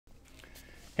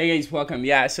Hey guys, welcome.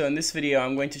 Yeah, so in this video,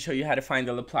 I'm going to show you how to find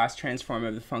the Laplace transform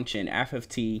of the function f of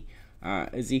t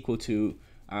is equal to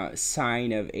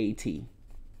sine of at.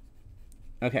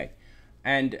 Okay,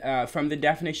 and from the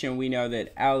definition, we know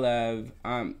that L of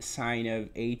sine of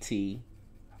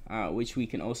at, which we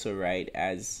can also write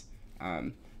as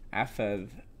f of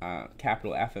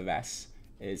capital F of s,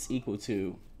 is equal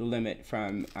to the limit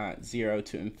from 0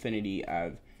 to infinity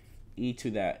of e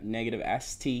to the negative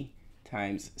st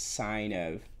times sine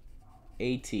of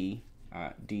at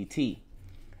dt.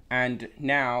 And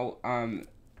now,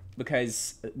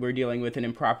 because we're dealing with an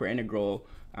improper integral,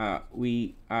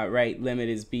 we write limit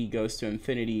as b goes to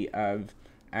infinity of,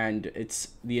 and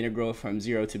it's the integral from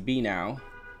 0 to b now,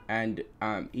 and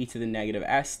e to the negative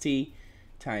st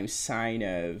times sine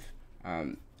of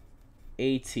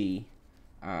at,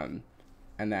 and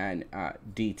then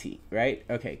dt, right?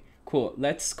 Okay, cool.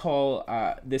 Let's call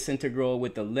this integral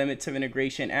with the limits of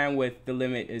integration and with the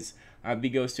limit is b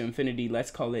goes to infinity. Let's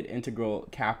call it integral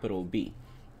capital B.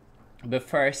 But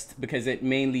first, because it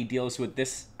mainly deals with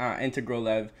this integral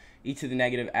of e to the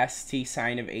negative st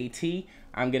sine of at,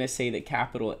 I'm going to say that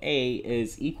capital A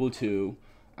is equal to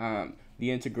the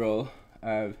integral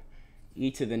of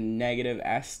e to the negative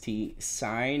st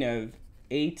sine of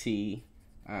at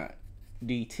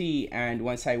dt. And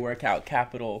once I work out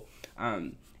capital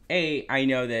A, I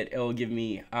know that it will give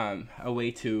me a way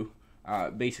to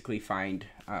basically find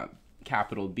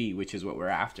capital B, which is what we're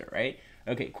after, right?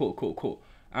 Okay, cool.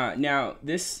 Now,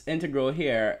 this integral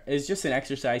here is just an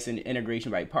exercise in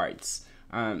integration by parts.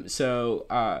 So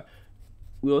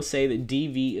we'll say that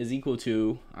dv is equal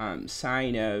to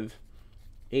sine of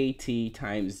at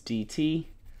times dt.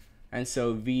 And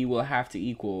so v will have to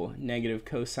equal negative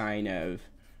cosine of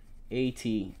at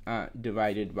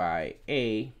divided by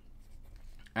a.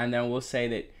 And then we'll say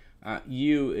that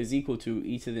u is equal to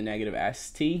e to the negative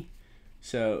st.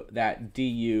 So that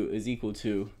du is equal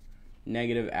to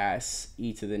negative s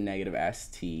e to the negative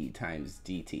st times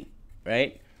dt,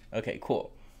 right? Okay,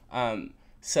 cool.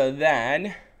 So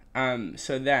then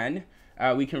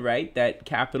we can write that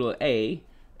capital A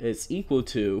is equal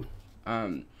to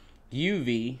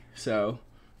uv, so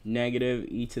negative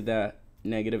e to the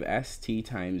negative st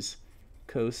times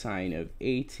cosine of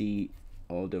at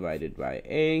all divided by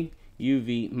a,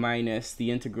 uv minus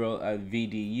the integral of v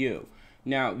du.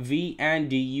 Now, v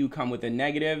and du come with a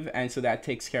negative, and so that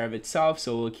takes care of itself.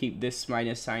 So we'll keep this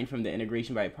minus sign from the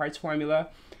integration by parts formula.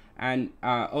 And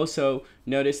also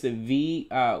notice that v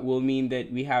will mean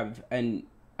that we have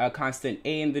a constant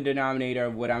a in the denominator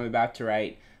of what I'm about to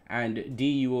write, and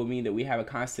du will mean that we have a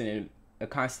constant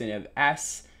of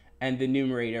s and the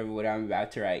numerator of what I'm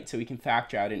about to write. So we can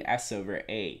factor out an s over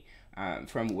a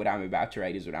from what I'm about to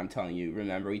write is what I'm telling you.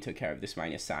 Remember, we took care of this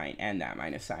minus sign and that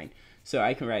minus sign. So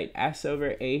I can write s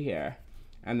over a here,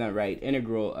 and then write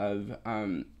integral of,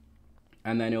 and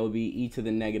then it will be e to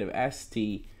the negative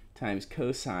st times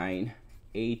cosine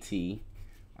at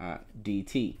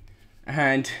dt.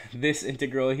 And this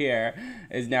integral here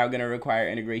is now going to require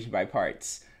integration by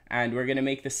parts. And we're going to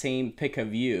make the same pick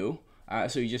of u.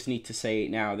 So you just need to say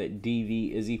now that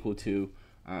dv is equal to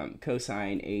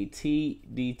cosine at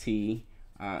dt,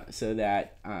 so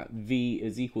that v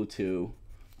is equal to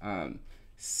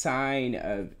sine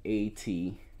of at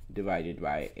divided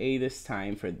by a this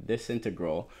time for this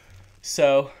integral.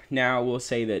 So now we'll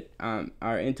say that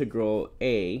our integral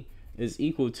a is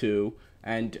equal to,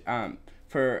 and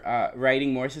for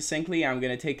writing more succinctly, I'm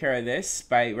going to take care of this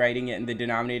by writing it in the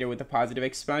denominator with a positive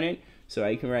exponent. So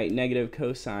I can write negative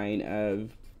cosine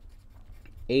of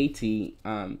at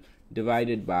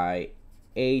divided by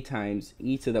a times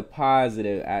e to the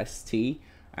positive st,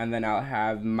 and then I'll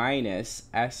have minus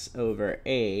s over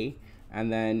a,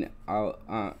 and then I'll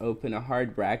open a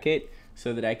hard bracket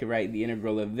so that I could write the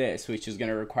integral of this, which is going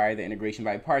to require the integration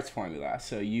by parts formula.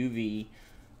 So uv,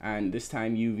 and this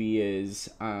time uv is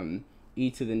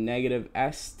e to the negative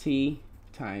st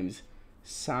times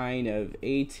sine of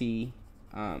at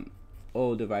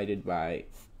all divided by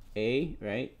a,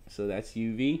 right? So that's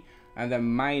uv, and then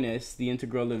minus the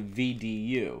integral of v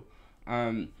du.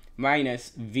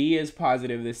 Minus v is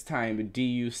positive this time, but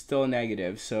du still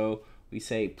negative, so we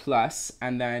say plus,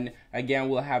 and then again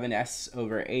we'll have an s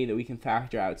over a that we can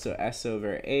factor out, so s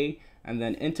over a, and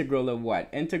then integral of what?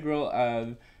 Integral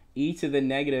of e to the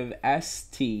negative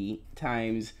st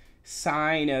times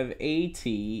sine of at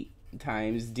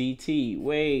times dt.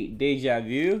 Wait, deja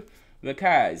vu?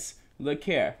 Because look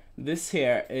here, this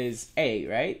here is a,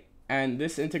 right? And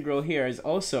this integral here is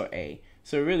also a.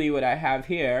 So really what I have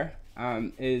here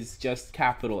is just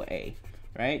capital A,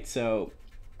 right? So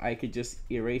I could just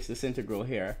erase this integral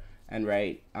here, and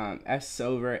write s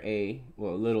over a,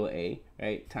 well, little a,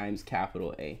 right, times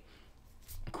capital A.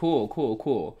 Cool, cool,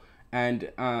 cool.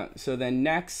 And so then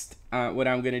next, what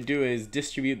I'm going to do is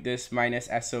distribute this minus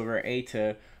s over a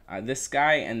to this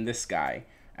guy and this guy.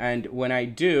 And when I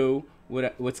do,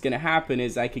 what's going to happen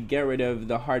is I could get rid of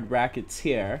the hard brackets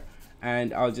here,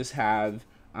 and I'll just have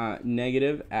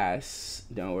negative s,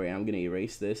 don't worry, I'm going to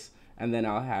erase this, and then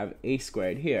I'll have a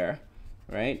squared here,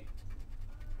 right?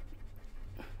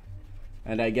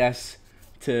 And I guess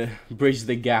to bridge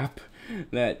the gap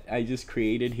that I just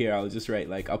created here, I'll just write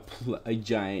like a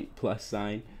giant plus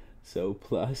sign, so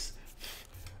plus.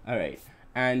 All right,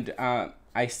 and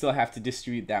I still have to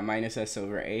distribute that minus s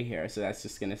over a here, so that's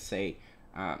just gonna say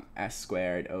s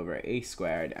squared over a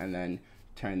squared, and then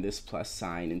turn this plus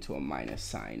sign into a minus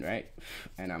sign, right?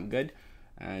 And I'm good.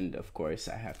 And of course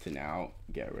I have to now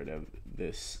get rid of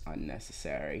this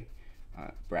unnecessary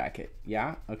bracket.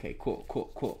 Yeah, okay, cool,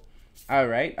 cool, cool. All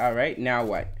right, now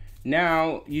what?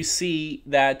 Now you see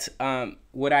that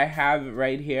what I have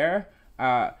right here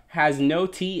has no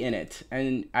t in it,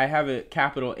 and I have a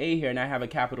capital A here and I have a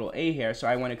capital A here, so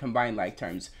I want to combine like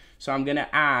terms. So I'm gonna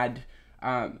add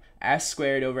s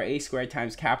squared over a squared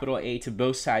times capital A to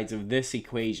both sides of this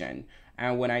equation.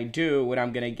 And when I do, what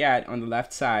I'm gonna get on the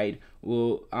left side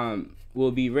will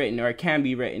be written, or can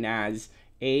be written as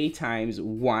a times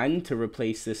 1 to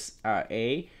replace this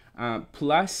a,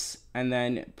 plus, and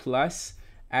then plus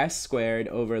s squared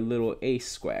over little a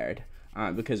squared,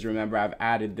 because remember I've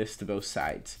added this to both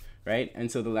sides, right?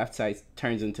 And so the left side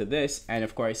turns into this, and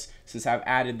of course since I've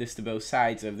added this to both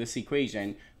sides of this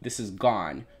equation, this is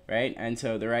gone, right? And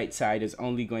so the right side is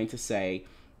only going to say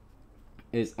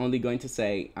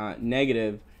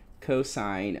negative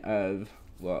cosine of,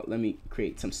 well, let me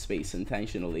create some space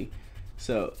intentionally.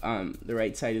 So the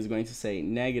right side is going to say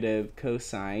negative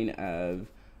cosine of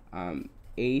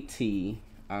at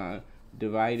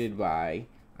divided by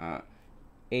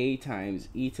a times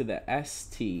e to the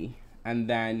st, and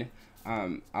then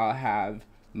I'll have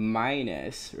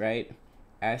minus, right,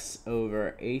 s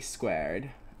over a squared,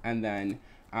 and then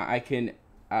I can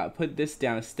put this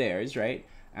downstairs, right,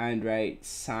 and write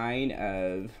sine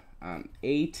of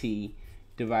at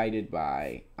divided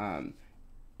by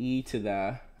e to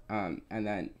the and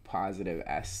then positive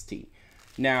st.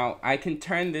 Now I can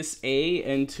turn this a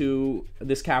into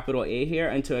this capital A here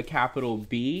into a capital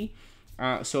B,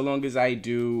 so long as I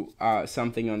do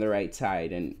something on the right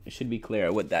side, and it should be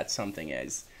clear what that something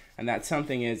is. And that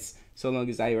something is so long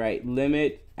as I write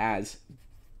limit as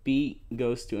b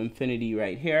goes to infinity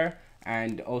right here,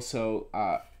 and also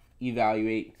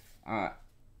evaluate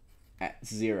at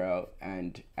 0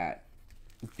 and at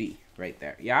b right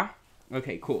there. Yeah?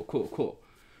 Okay, cool, cool, cool.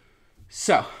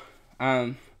 So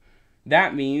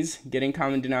that means getting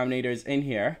common denominators in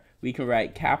here, we can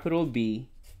write capital B,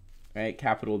 right?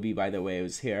 Capital B, by the way,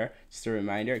 was here. Just a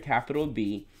reminder, capital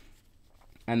B,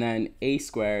 and then a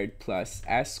squared plus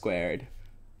s squared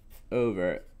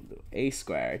over a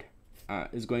squared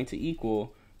is going to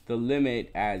equal the limit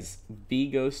as b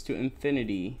goes to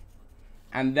infinity,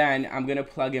 and then I'm going to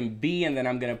plug in b, and then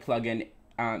I'm going to plug in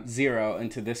 0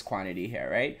 into this quantity here,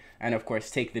 right? And of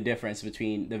course take the difference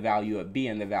between the value of b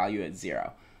and the value at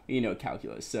 0. You know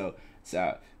calculus. So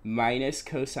minus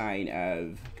cosine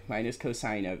of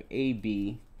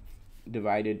ab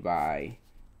divided by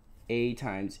a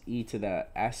times e to the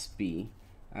sb,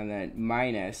 and then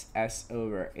minus s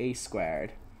over a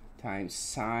squared times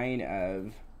sine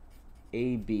of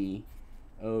ab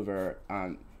over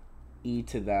e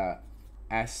to the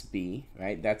sb,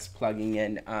 right? That's plugging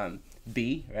in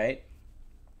b, right?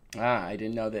 I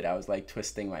didn't know that I was like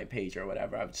twisting my page or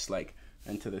whatever. I was just like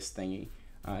into this thingy,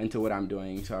 into what I'm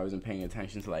doing, so I wasn't paying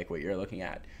attention to like what you're looking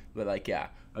at. But like, yeah,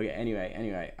 okay, anyway,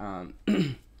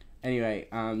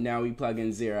 now we plug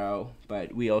in 0,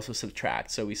 but we also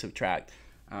subtract. So we subtract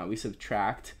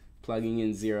plugging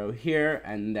in 0 here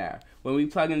and there. When we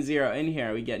plug in 0 in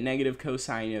here, we get negative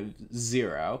cosine of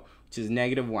 0, which is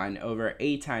negative 1 over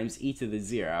a times e to the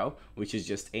 0, which is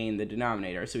just a in the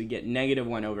denominator. So we get negative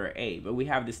 1 over a, but we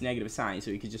have this negative sign,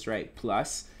 so we could just write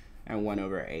plus and 1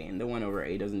 over a, and the 1 over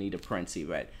a doesn't need a parenthesis,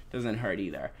 but doesn't hurt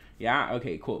either. Yeah,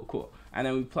 okay, cool. And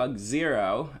then we plug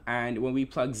 0, and when we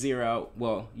plug 0,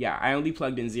 well, yeah, I only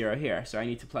plugged in 0 here, so I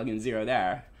need to plug in 0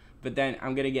 there, but then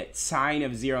I'm gonna get sine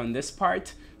of 0 in this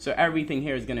part, so everything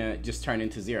here is gonna just turn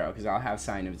into 0, because I'll have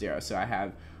sine of 0, so I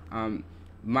have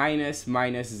minus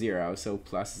 0, so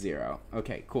plus 0.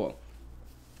 Okay, cool.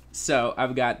 So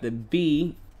I've got the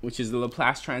b, which is the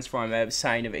Laplace transform of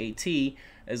sine of at,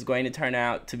 is going to turn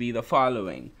out to be the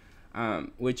following,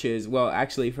 which is, well,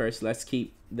 actually first let's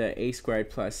keep the a squared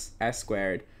plus s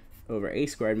squared over a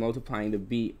squared, multiplying the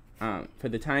b for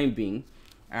the time being,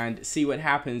 and see what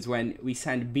happens when we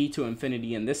send b to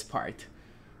infinity in this part,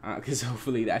 because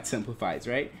hopefully that simplifies,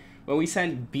 right? When we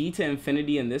send b to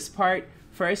infinity in this part,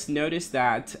 first notice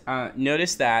that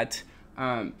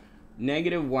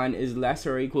 -1 is less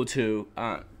or equal to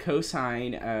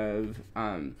cosine of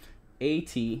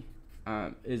at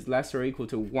is less or equal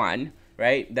to 1,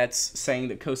 right? That's saying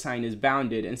that cosine is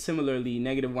bounded. And similarly,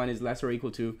 -1 is less or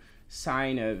equal to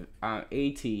sine of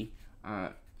at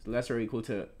less or equal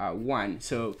to 1.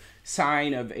 So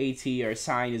sine of at, or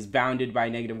sine, is bounded by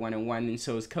 -1 and 1, and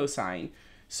so is cosine.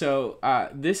 So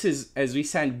this is, as we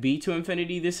send b to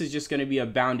infinity, this is just going to be a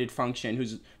bounded function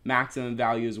whose maximum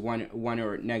value is 1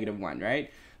 or -1, right?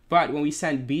 But when we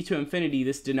send b to infinity,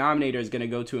 this denominator is going to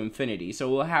go to infinity. So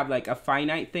we'll have like a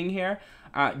finite thing here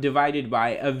divided by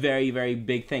a very, very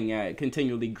big thing, a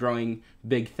continually growing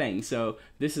big thing. So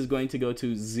this is going to go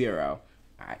to 0.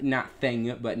 Not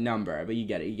thing, but number. But you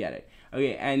get it.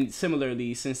 Okay, and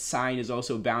similarly, since sine is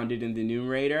also bounded in the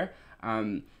numerator,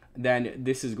 then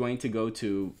this is going to go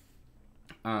to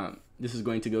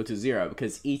 0,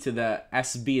 because e to the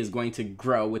sb is going to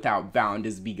grow without bound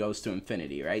as b goes to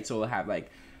infinity, right? So we'll have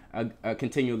like a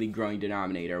continually growing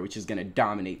denominator, which is going to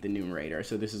dominate the numerator.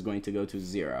 So this is going to go to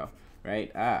 0,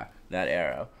 right? That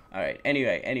arrow. All right.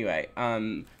 Anyway.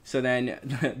 So then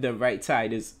the right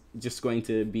side is just going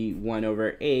to be 1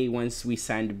 over a once we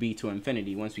send b to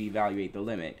infinity, once we evaluate the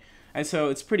limit. And so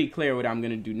it's pretty clear what I'm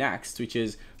going to do next, which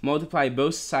is multiply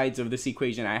both sides of this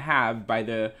equation I have by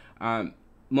the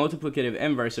multiplicative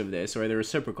inverse of this, or the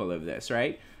reciprocal of this,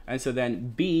 right? And so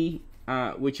then b,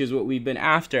 which is what we've been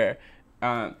after,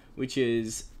 which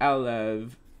is L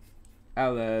of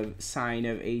sine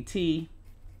of at,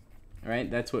 right?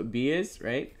 That's what b is,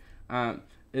 right?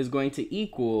 Is going to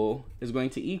equal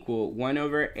 1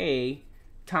 over a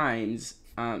times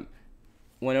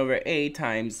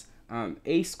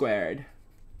a squared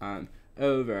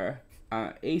over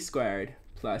a squared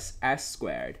plus s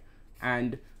squared,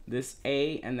 and this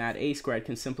a and that a squared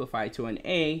can simplify to an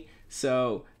a,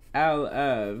 so L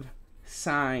of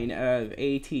sine of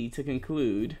at to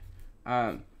conclude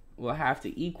will have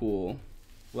to equal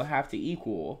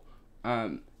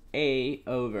a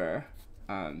over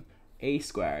a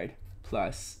squared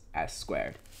plus s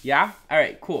squared. Yeah? All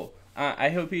right, cool. I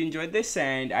hope you enjoyed this,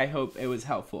 and I hope it was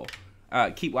helpful.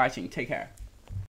 Keep watching. Take care.